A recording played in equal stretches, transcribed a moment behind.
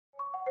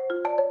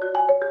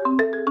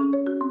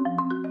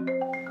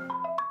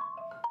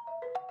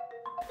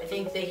I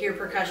think they hear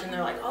percussion,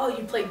 they're like, oh,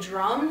 you play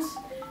drums?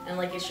 And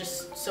like it's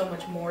just so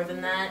much more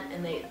than that,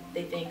 and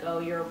they think, oh,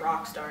 you're a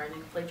rock star and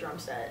you play drum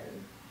set,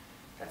 and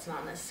that's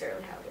not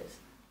necessarily how it is.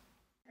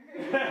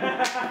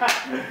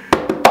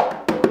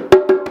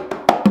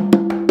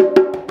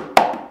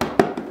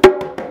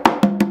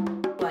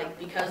 Like,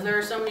 because there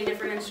are so many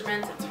different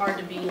instruments, it's hard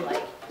to be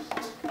like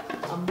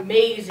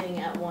amazing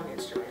at one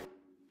instrument.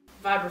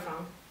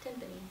 Vibraphone,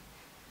 Timpani,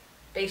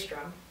 bass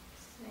drum,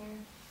 snare,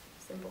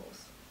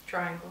 cymbals,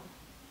 triangle,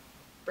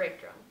 break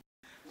drum.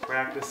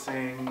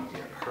 Practicing,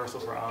 your rehearsal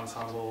for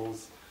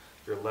ensembles,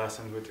 your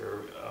lessons with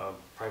your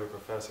private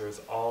professors,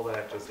 all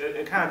that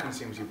it kind of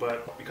consumes you,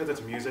 but because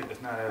it's music,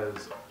 it's not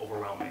as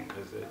overwhelming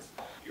because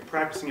you're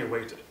practicing your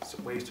ways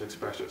to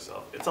express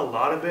yourself. It's a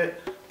lot of it,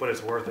 but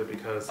it's worth it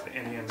because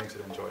in the end makes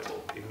it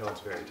enjoyable, even though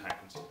it's very time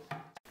consuming.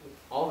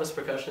 All of us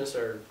percussionists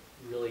are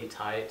really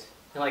tight,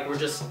 and like we're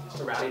just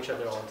around each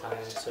other all the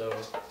time, so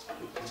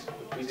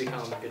we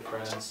become good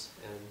friends,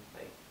 and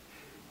like,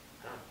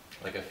 I don't know.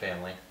 Like a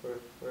family. We're